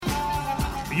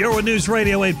You're with News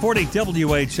Radio 840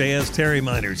 WHAS. Terry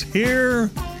Miners here.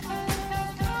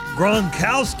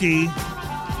 Gronkowski,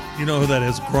 you know who that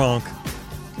is, Gronk,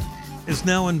 is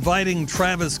now inviting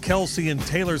Travis Kelce and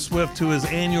Taylor Swift to his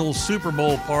annual Super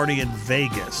Bowl party in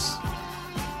Vegas.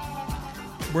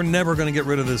 We're never going to get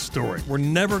rid of this story. We're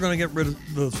never going to get rid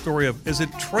of the story of, is it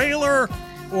Traylor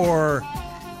or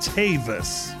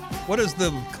Tavis? What is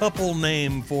the couple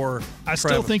name for I Travis?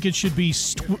 still think it should be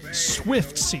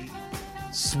Swiftce.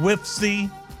 Swiftce.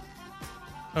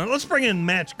 Let's bring in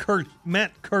Matt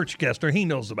Kirchgessner. He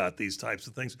knows about these types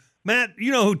of things. Matt,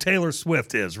 you know who Taylor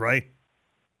Swift is, right?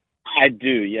 I do,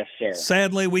 yes, sir.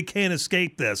 Sadly, we can't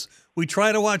escape this. We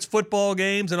try to watch football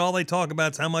games, and all they talk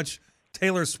about is how much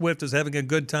Taylor Swift is having a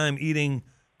good time eating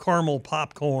caramel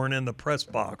popcorn in the press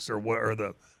box or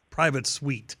the private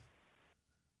suite.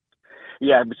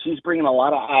 Yeah, but she's bringing a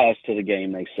lot of eyes to the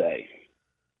game, they say.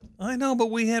 I know,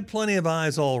 but we had plenty of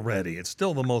eyes already. It's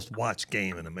still the most watched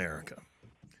game in America.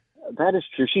 That is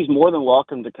true. She's more than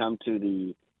welcome to come to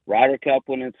the Ryder Cup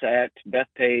when it's at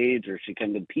Bethpage, or she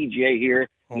come to the PGA here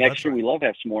next year. Right. We love to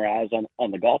have some more eyes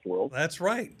on the golf world. That's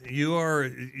right.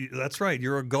 That's right.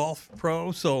 You're a golf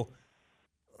pro. So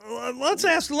let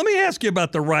me ask you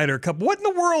about the Ryder Cup. What in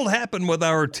the world happened with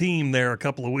our team there a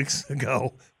couple of weeks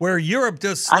ago where Europe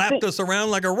just slapped us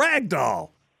around like a rag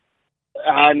doll?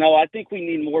 No, I think we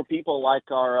need more people like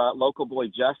our local boy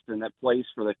Justin that plays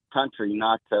for the country.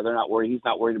 They're not worried. He's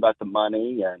not worried about the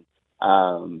money,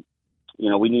 and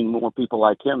we need more people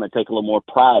like him that take a little more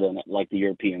pride in it, like the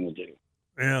Europeans do.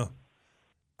 Yeah,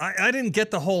 I didn't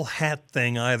get the whole hat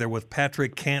thing either with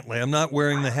Patrick Cantlay. I'm not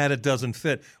wearing the hat; it doesn't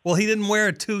fit. Well, he didn't wear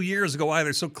it 2 years ago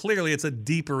either, so clearly it's a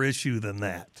deeper issue than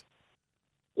that.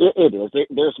 It is.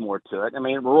 There's more to it. I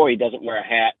mean, Roy doesn't wear a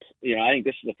hat. I think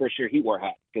this is the first year he wore a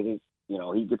hat because it's.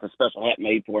 He gets a special hat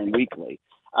made for him weekly.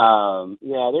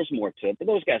 There's more to it. But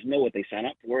those guys know what they sign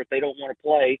up for. If they don't want to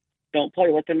play, don't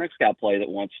play. Let the next guy play that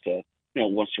wants to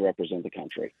represent the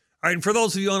country. All right, and for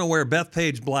those of you unaware,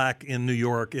 Bethpage Black in New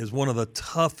York is one of the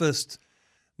toughest,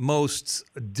 most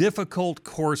difficult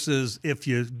courses if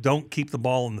you don't keep the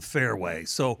ball in the fairway.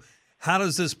 So how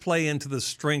does this play into the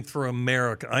Strength for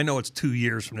America? I know it's 2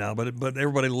 years from now, but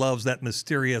everybody loves that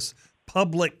mysterious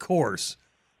public course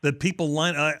that people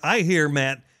line. I hear,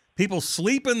 Matt, people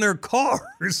sleep in their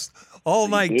cars all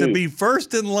night to be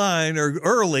first in line or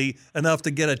early enough to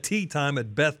get a tee time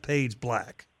at Bethpage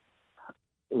Black.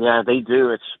 Yeah, they do.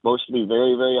 It's supposed to be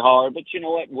very, very hard, but you know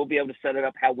what? We'll be able to set it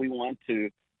up how we want to.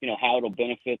 How it'll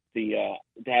benefit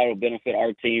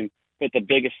our team. But the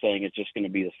biggest thing is just going to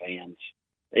be the fans.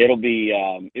 It'll be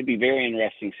very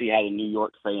interesting to see how the New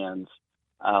York fans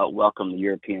welcome the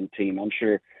European team. I'm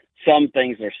sure. Some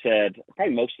things are said,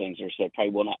 probably most things are said,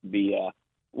 probably will not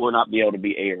be able to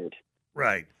be aired.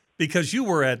 Right, because you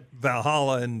were at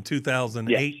Valhalla in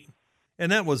 2008, yes.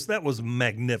 And that was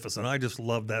magnificent. I just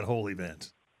loved that whole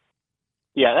event.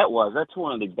 Yeah, that's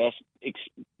one of the best,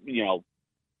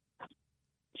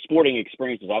 sporting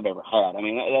experiences I've ever had. I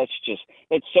mean,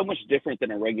 that's so much different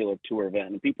than a regular tour event.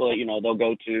 And people, they'll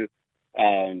go to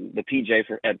the PJ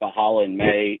at Valhalla in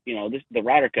May. The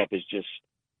Ryder Cup is just.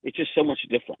 It's just so much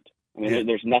different. I mean,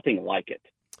 There's nothing like it.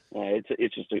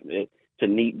 It's a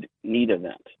neat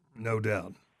event. No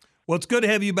doubt. Well, it's good to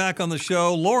have you back on the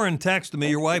show. Lauren texted me,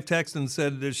 your wife texted and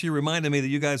said that she reminded me that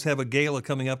you guys have a gala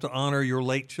coming up to honor your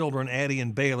late children, Addie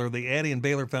and Baylor, the Addie and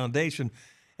Baylor Foundation.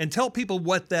 And tell people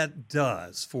what that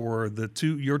does for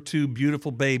your two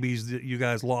beautiful babies that you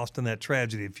guys lost in that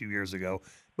tragedy a few years ago.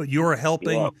 But you're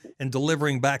helping and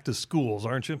delivering back to schools,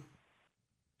 aren't you?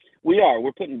 We are.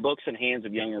 We're putting books in hands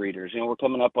of young readers. We're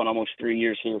coming up on almost 3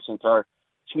 years here since our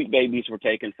sweet babies were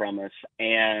taken from us.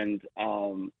 And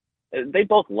they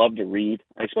both love to read,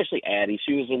 especially Addie.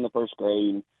 She was in the first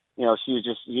grade. She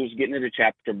was getting into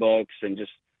chapter books, and just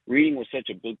reading was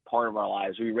such a big part of our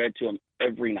lives. We read to them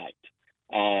every night.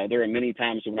 There are many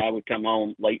times when I would come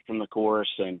home late from the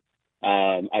course, and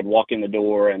I'd walk in the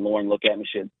door, and Lauren look at me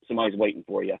and said, "Somebody's waiting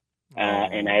for you."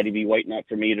 And Addie be waiting up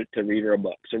for me to read her a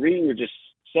book. So reading was just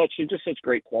such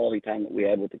great quality time that we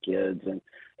had with the kids,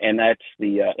 and that's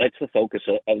the focus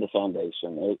of the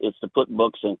foundation. It's to put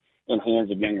books in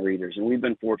hands of young readers, and we've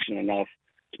been fortunate enough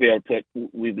to be able to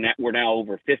put. We're now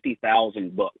over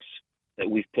 50,000 books that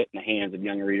we've put in the hands of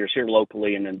young readers here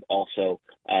locally, and then also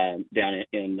down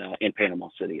in Panama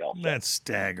City. Also, that's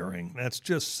staggering. That's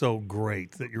just so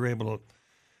great that you're able to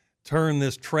turn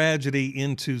this tragedy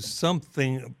into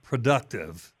something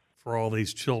productive for all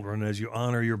these children as you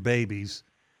honor your babies.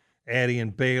 Addie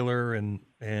and Baylor, and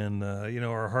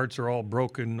our hearts are all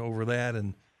broken over that,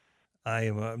 and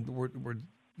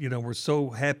we're so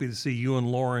happy to see you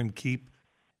and Lauren keep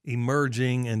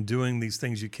emerging and doing these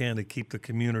things you can to keep the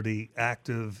community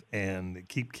active and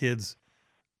keep kids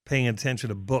paying attention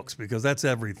to books, because that's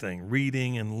everything.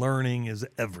 Reading and learning is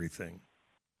everything.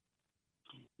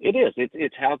 It is.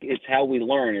 It's how we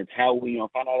learn. It's how we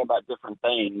find out about different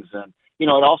things, and it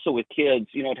also with kids,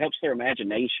 it helps their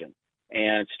imagination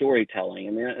and storytelling.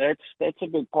 I mean, that's a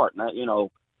big part. Not,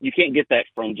 you can't get that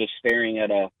from just staring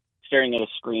at a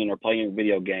screen or playing a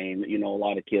video game. A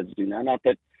lot of kids do now. Not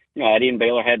that Addie and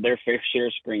Baylor had their fair share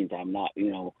of screen time. Not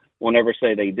we'll never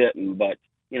say they didn't, but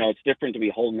it's different to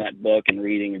be holding that book and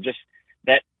reading, and just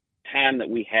that time that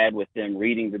we had with them,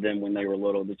 reading to them when they were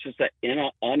little. It's just that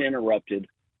uninterrupted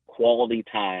quality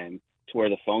time to where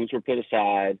the phones were put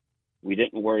aside. We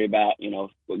didn't worry about,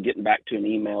 getting back to an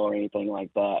email or anything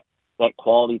like that. That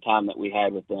quality time that we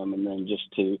had with them, and then just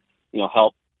to,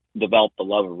 help develop the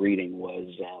love of reading was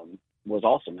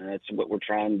awesome. And that's what we're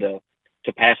trying to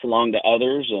pass along to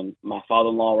others. And my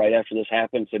father-in-law, right after this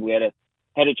happened, said we had a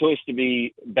choice to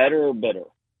be better or bitter.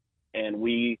 And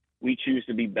we choose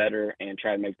to be better and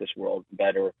try to make this world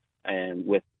better, and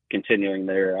with continuing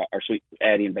our sweet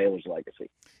Addie and Baylor's legacy.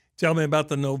 Tell me about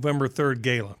the November 3rd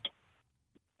Gala.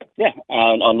 Yeah,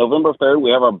 on November 3rd, we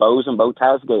have our Bows and Bow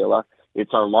Ties Gala.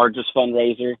 It's our largest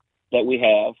fundraiser that we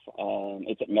have.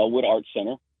 It's at Melwood Arts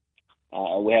Center.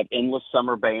 We have Endless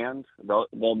Summer Band.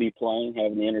 They'll be playing,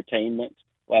 having the entertainment.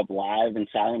 We'll have live and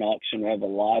silent auction. We have a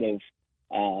lot of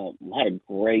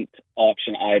great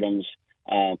auction items.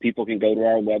 People can go to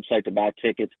our website to buy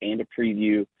tickets and to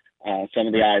preview some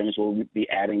of the items. We'll be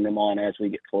adding them on as we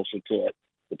get closer to it.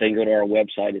 But they can go to our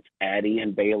website. It's Addie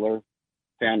and Baylor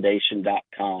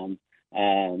Foundation.com.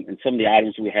 And some of the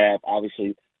items we have,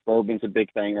 obviously, bourbon's a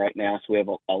big thing right now. So we have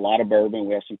a lot of bourbon.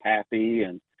 We have some Pappy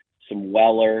and some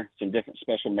Weller, some different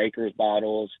special makers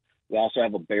bottles. We also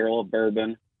have a barrel of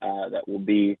bourbon that will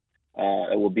be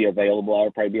available.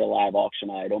 That'll probably be a live auction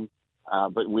item.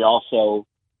 But we also,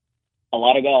 a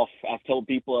lot of golf. I've told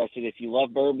people, I said, if you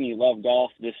love bourbon, you love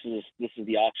golf, this is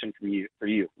the auction for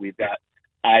you. We've got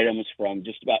items from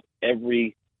just about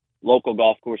every local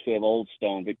golf course. We have Old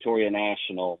Stone, Victoria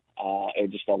National,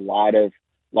 and just a lot of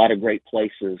great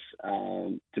places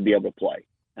to be able to play.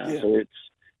 So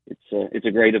it's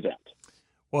a great event.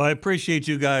 Well, I appreciate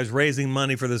you guys raising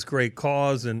money for this great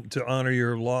cause and to honor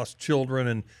your lost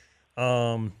children,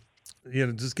 and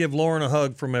just give Lauren a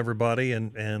hug from everybody,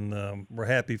 and we're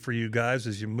happy for you guys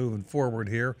as you're moving forward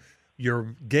here.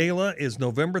 Your gala is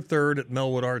November 3rd at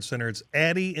Melwood Arts Center. It's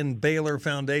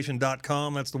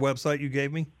AddieandBaylorFoundation.com. That's the website you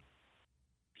gave me?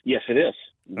 Yes, it is.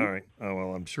 Mm-hmm. All right. Oh,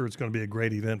 well, I'm sure it's going to be a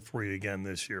great event for you again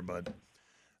this year, bud.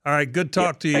 All right. Good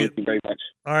talk to you. Thank you very much.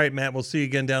 All right, Matt. We'll see you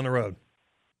again down the road.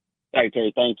 All right,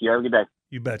 Terry. Thank you. Have a good day.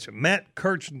 You betcha. Matt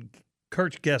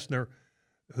Kirchgessner,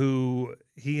 who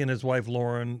he and his wife,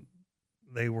 Lauren,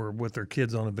 they were with their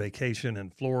kids on a vacation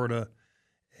in Florida,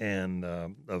 and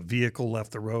a vehicle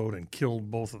left the road and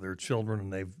killed both of their children,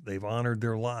 and they've honored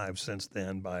their lives since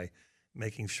then by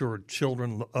making sure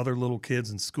children, other little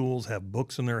kids in schools, have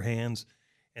books in their hands,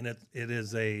 and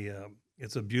it's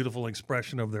a beautiful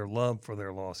expression of their love for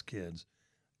their lost kids.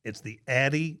 It's the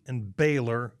Addie and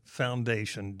Baylor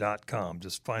Foundation.com.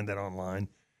 Just find that online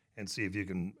and see if you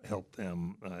can help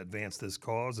them advance this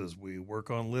cause as we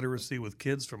work on literacy with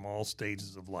kids from all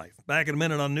stages of life. Back in a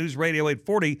minute on News Radio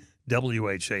 840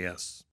 WHAS.